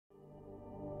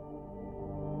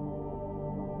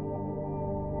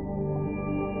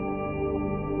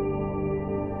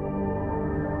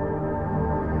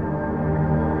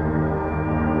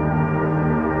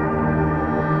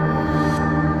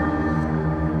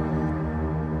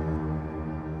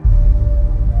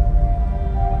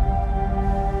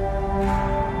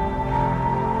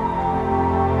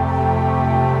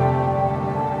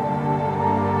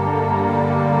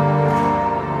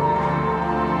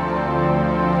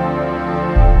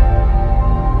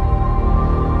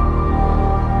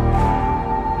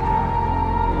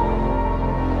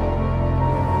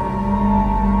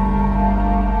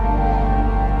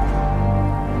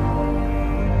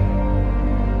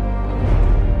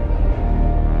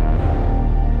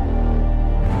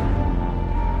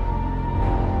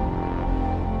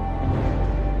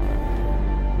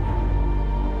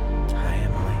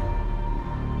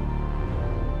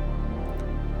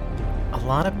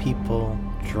lot of people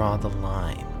draw the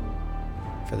line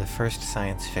for the first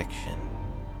science fiction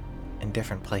in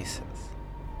different places.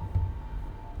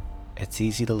 It's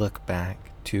easy to look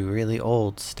back to really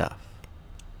old stuff.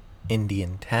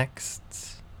 Indian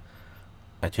texts,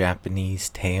 a Japanese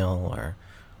tale, or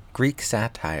Greek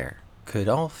satire could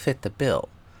all fit the bill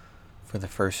for the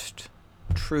first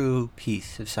true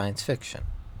piece of science fiction.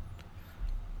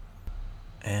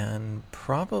 And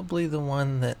probably the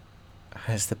one that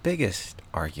has the biggest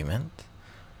argument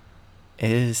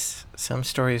is some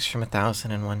stories from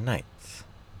 1001 Nights.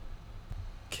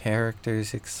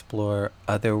 Characters explore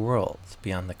other worlds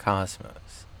beyond the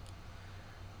cosmos.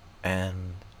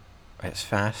 And it's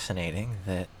fascinating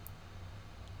that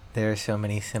there are so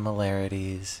many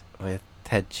similarities with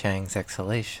Ted Chiang's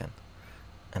Exhalation,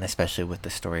 and especially with the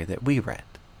story that we read,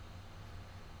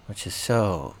 which is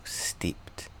so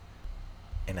steeped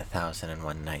in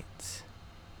 1001 Nights.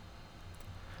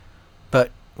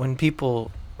 But when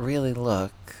people really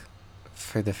look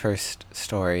for the first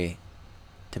story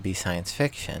to be science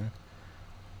fiction,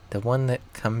 the one that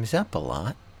comes up a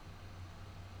lot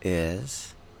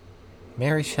is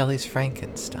Mary Shelley's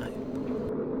Frankenstein.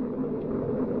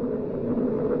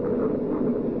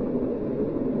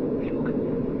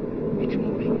 It's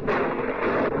moving.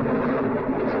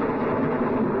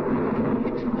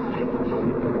 It's alive.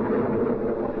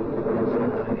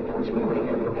 It's moving.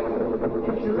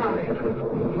 It's alive.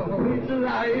 Oh, it's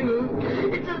alive.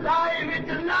 It's alive.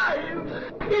 It's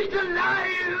alive. It's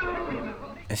alive.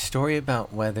 A story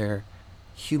about whether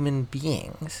human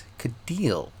beings could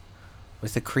deal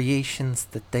with the creations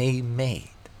that they made,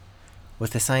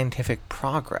 with the scientific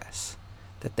progress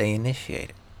that they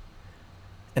initiated,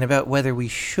 and about whether we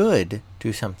should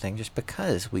do something just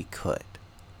because we could.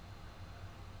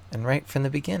 And right from the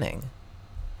beginning,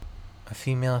 a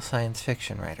female science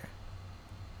fiction writer,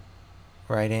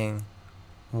 writing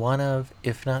one of,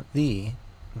 if not the,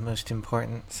 most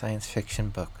important science fiction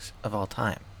books of all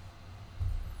time.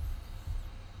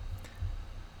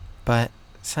 But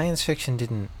science fiction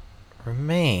didn't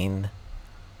remain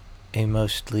a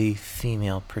mostly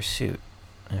female pursuit.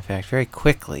 In fact, very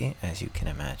quickly, as you can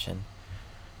imagine,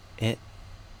 it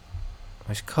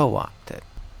was co-opted.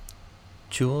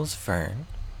 Jules Verne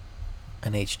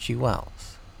and H.G.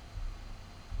 Wells.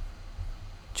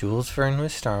 Jules Verne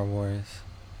was Star Wars,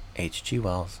 H.G.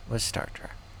 Wells was Star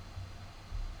Trek.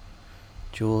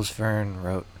 Jules Verne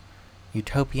wrote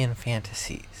utopian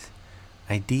fantasies,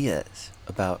 ideas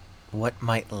about what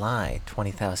might lie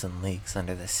 20,000 leagues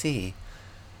under the sea,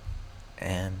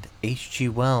 and H.G.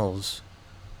 Wells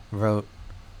wrote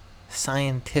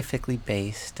scientifically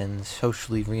based and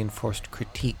socially reinforced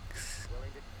critiques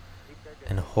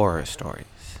and horror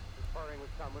stories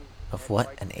of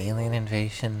what an alien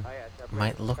invasion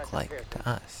might look like to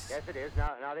us. Yes, it is.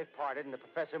 Now they've parted, and the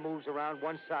professor moves around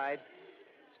one side,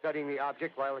 studying the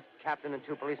object, while the captain and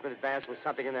two policemen advance with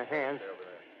something in their hands.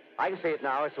 I can see it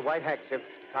now. It's a white handkerchief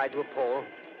tied to a pole.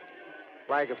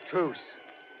 Flag of truce.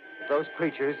 If those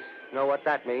creatures know what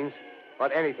that means,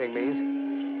 what anything means.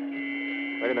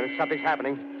 Wait a minute, something's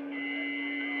happening.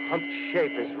 Humped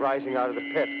shape is rising out of the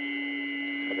pit.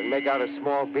 I can make out a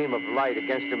small beam of light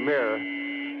against a mirror.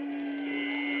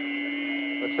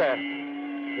 What's that?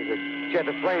 There's a jet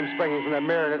of flame springing from the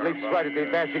mirror, and it leaps right at the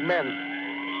advancing men.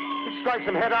 It strikes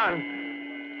them head on.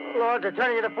 Lord, they're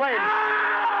turning into flames.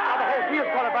 Now the whole field's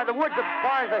caught up by the woods, the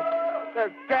barns,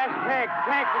 the gas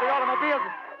tanks of the automobiles,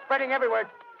 spreading everywhere.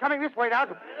 It's coming this way now,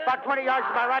 about 20 yards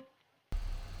to my right.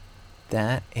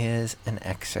 That is an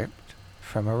excerpt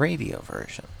from a radio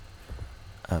version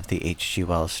of the H.G.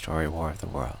 Wells story War of the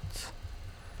Worlds.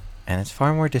 And it's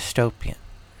far more dystopian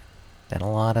than a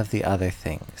lot of the other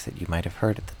things that you might have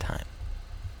heard at the time.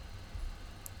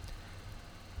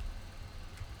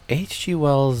 H.G.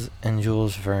 Wells and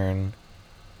Jules Verne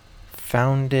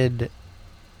founded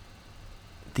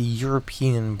the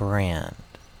European brand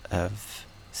of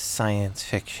science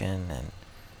fiction and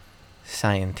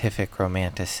scientific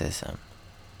romanticism.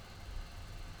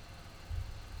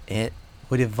 It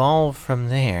would evolve from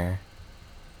there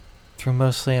through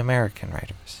mostly American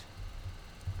writers.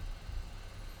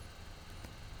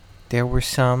 There were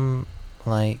some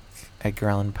like Edgar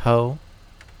Allan Poe,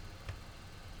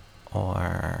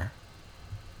 or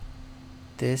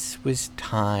this was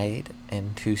tied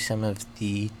into some of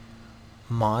the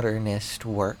modernist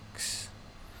works,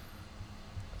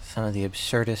 some of the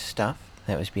absurdist stuff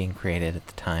that was being created at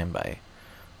the time by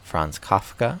Franz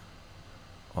Kafka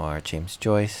or James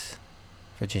Joyce,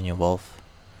 Virginia Woolf,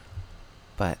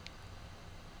 but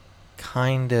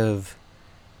kind of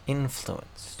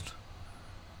influenced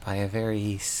by a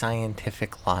very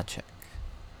scientific logic.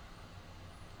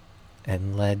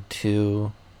 and led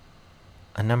to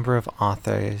a number of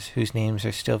authors whose names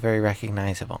are still very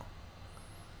recognizable.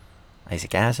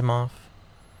 Isaac Asimov,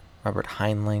 Robert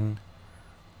Heinlein,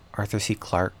 Arthur C.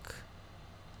 Clarke,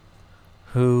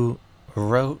 who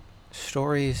wrote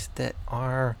stories that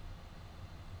are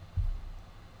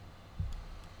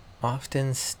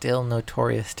often still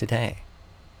notorious today.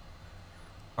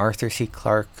 Arthur C.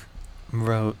 Clarke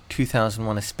wrote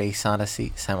 2001: A Space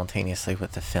Odyssey simultaneously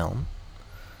with the film.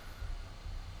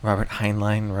 Robert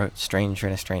Heinlein wrote Stranger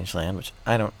in a Strange Land, which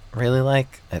I don't really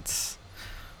like. It's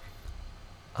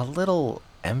a little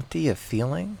empty of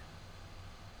feeling.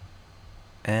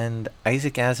 And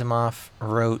Isaac Asimov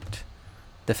wrote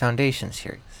the Foundation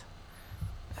series,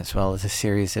 as well as a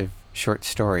series of short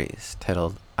stories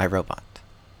titled I, Robot.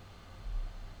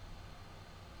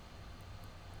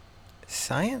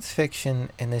 Science fiction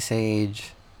in this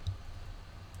age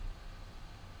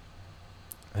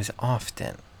was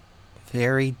often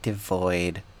very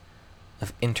devoid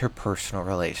of interpersonal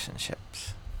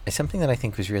relationships. It's something that I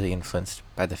think was really influenced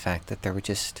by the fact that there were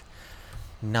just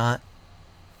not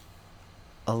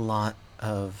a lot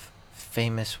of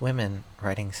famous women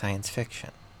writing science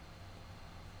fiction.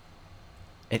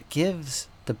 It gives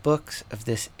the books of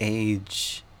this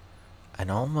age an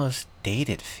almost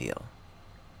dated feel,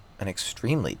 an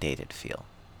extremely dated feel,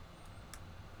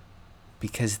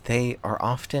 because they are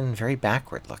often very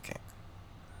backward looking.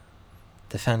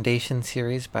 The Foundation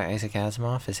series by Isaac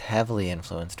Asimov is heavily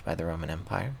influenced by the Roman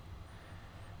Empire,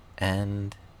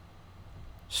 and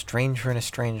Stranger in a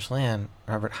Strange Land,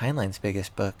 Robert Heinlein's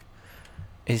biggest book,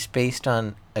 is based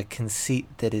on a conceit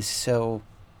that is so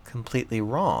completely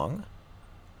wrong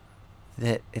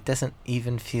that it doesn't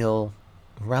even feel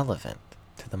relevant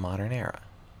to the modern era.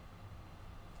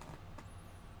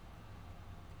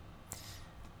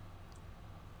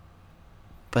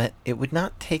 But it would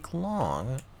not take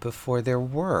long before there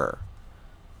were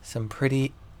some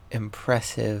pretty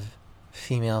impressive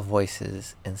female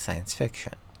voices in science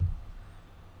fiction.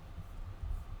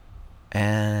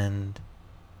 And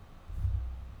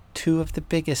two of the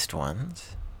biggest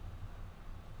ones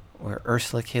were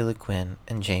Ursula K. Le Guin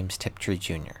and James Tiptree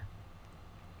Jr.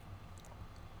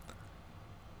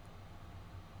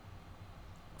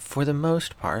 For the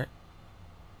most part,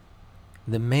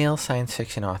 the male science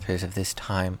fiction authors of this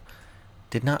time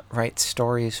did not write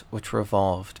stories which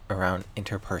revolved around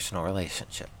interpersonal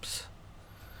relationships.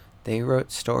 They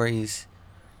wrote stories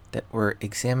that were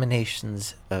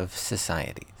examinations of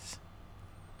societies.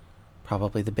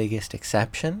 Probably the biggest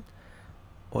exception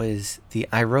was the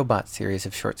I, Robot series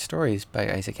of short stories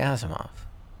by Isaac Asimov.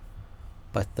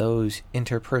 But those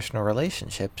interpersonal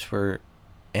relationships were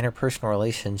interpersonal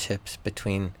relationships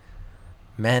between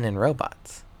men and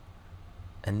robots,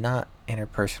 and not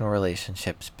interpersonal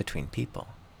relationships between people.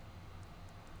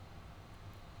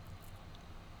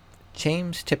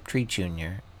 James Tiptree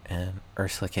Jr. and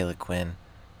Ursula K. Le Guin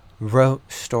wrote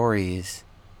stories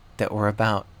that were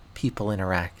about people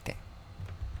interacting,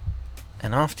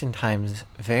 and oftentimes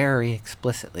very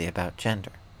explicitly about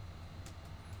gender.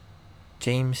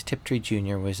 James Tiptree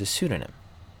Jr. was a pseudonym,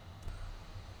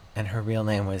 and her real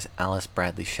name was Alice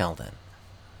Bradley Sheldon.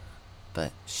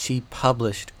 But she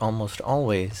published almost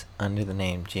always under the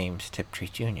name James Tiptree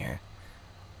Jr.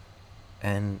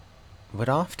 and would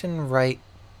often write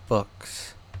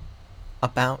books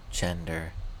about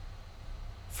gender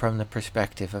from the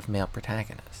perspective of male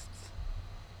protagonists.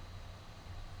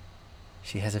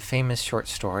 She has a famous short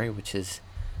story which is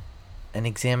an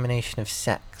examination of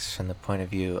sex from the point of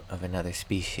view of another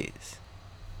species,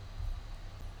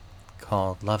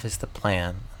 called Love is the Plan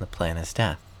and the Plan is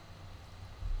Death.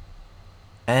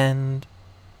 And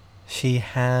she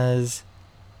has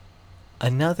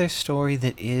another story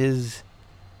that is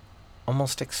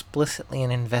almost explicitly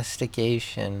an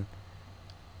investigation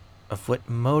of what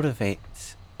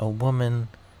motivates a woman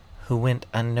who went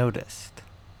unnoticed,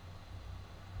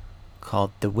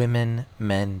 called The Women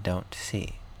Men Don't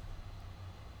See.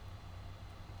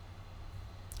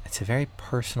 It's a very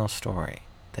personal story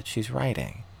that she's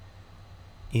writing,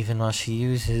 even while she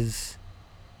uses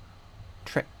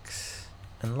tricks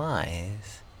and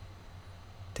lies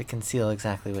to conceal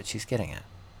exactly what she's getting at.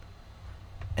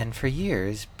 And for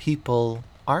years, people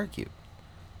argued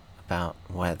about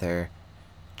whether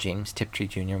James Tiptree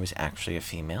Jr. was actually a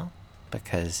female,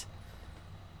 because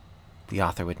the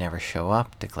author would never show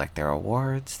up to collect their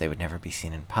awards, they would never be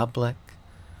seen in public.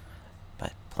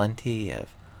 But plenty of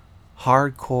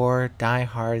hardcore,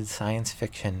 die-hard science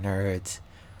fiction nerds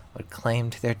would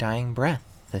claim to their dying breath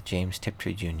that James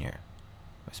Tiptree Jr.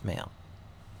 was male.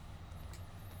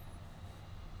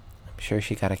 I'm sure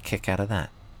she got a kick out of that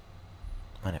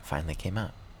when it finally came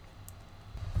out.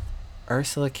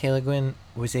 Ursula K. Le Guin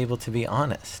was able to be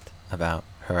honest about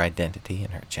her identity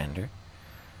and her gender,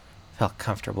 felt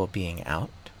comfortable being out,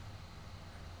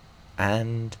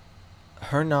 and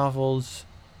her novels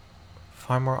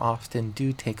far more often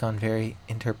do take on very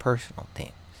interpersonal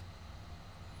themes.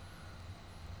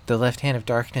 The Left Hand of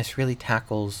Darkness really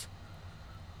tackles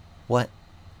what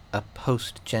a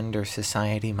post-gender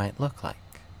society might look like,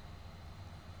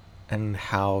 and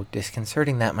how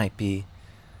disconcerting that might be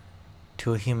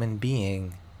to a human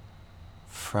being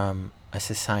from a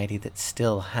society that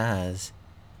still has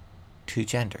two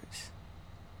genders.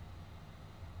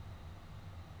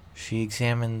 She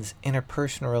examines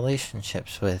interpersonal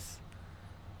relationships with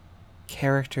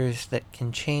characters that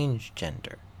can change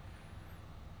gender,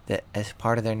 that as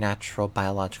part of their natural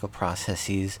biological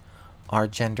processes are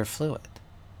gender fluid.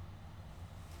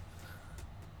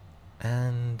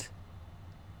 And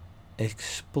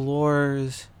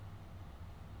explores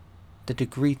the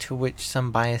degree to which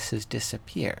some biases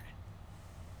disappear,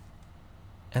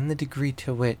 and the degree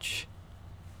to which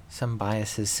some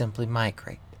biases simply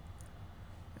migrate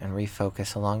and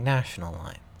refocus along national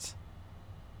lines.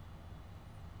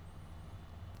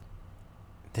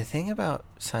 The thing about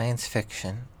science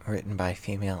fiction written by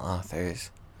female authors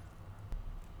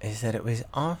is that it was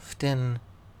often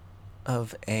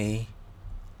of a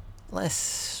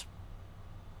less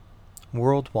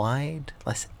worldwide,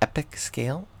 less epic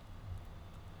scale.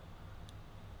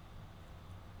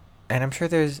 And I'm sure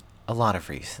there's a lot of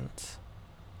reasons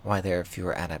why there are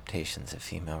fewer adaptations of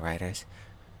female writers,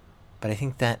 but I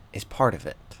think that is part of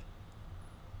it.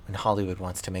 When Hollywood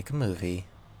wants to make a movie,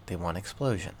 they want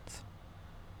explosions.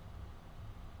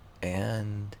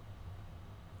 And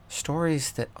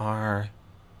stories that are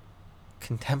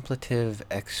contemplative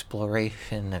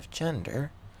exploration of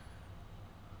gender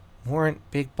weren't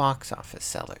big box office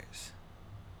sellers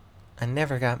and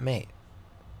never got made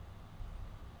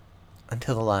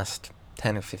until the last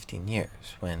 10 or 15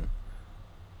 years, when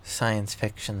science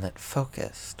fiction that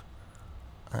focused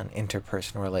on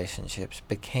interpersonal relationships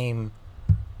became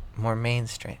more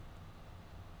mainstream.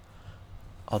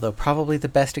 Although probably the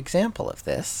best example of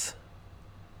this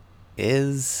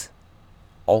is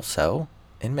also,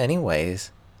 in many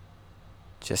ways,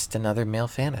 just another male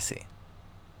fantasy.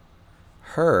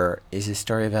 Her is a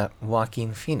story about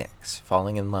Joaquin Phoenix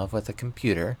falling in love with a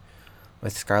computer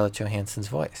with Scarlett Johansson's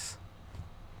voice.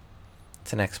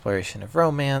 It's an exploration of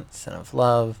romance and of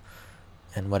love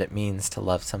and what it means to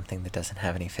love something that doesn't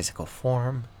have any physical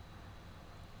form.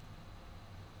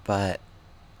 But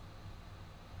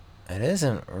it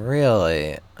isn't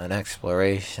really an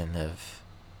exploration of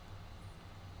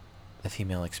the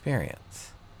female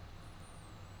experience.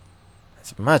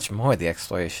 It's much more the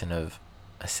exploration of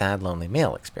a sad, lonely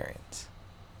male experience.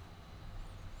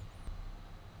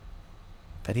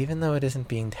 But even though it isn't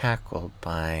being tackled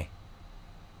by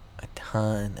a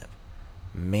ton of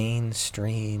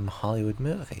mainstream Hollywood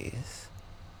movies,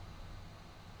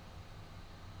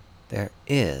 there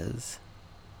is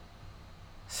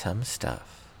some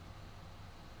stuff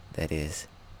that is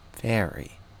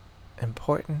very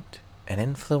important and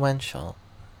influential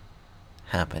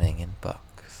happening in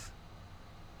books.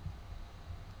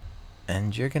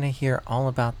 And you're going to hear all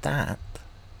about that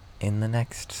in the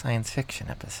next science fiction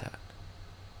episode.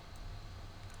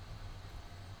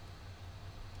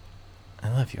 I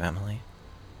love you, Emily.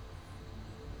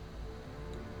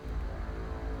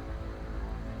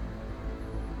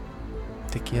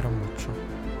 Te quiero mucho.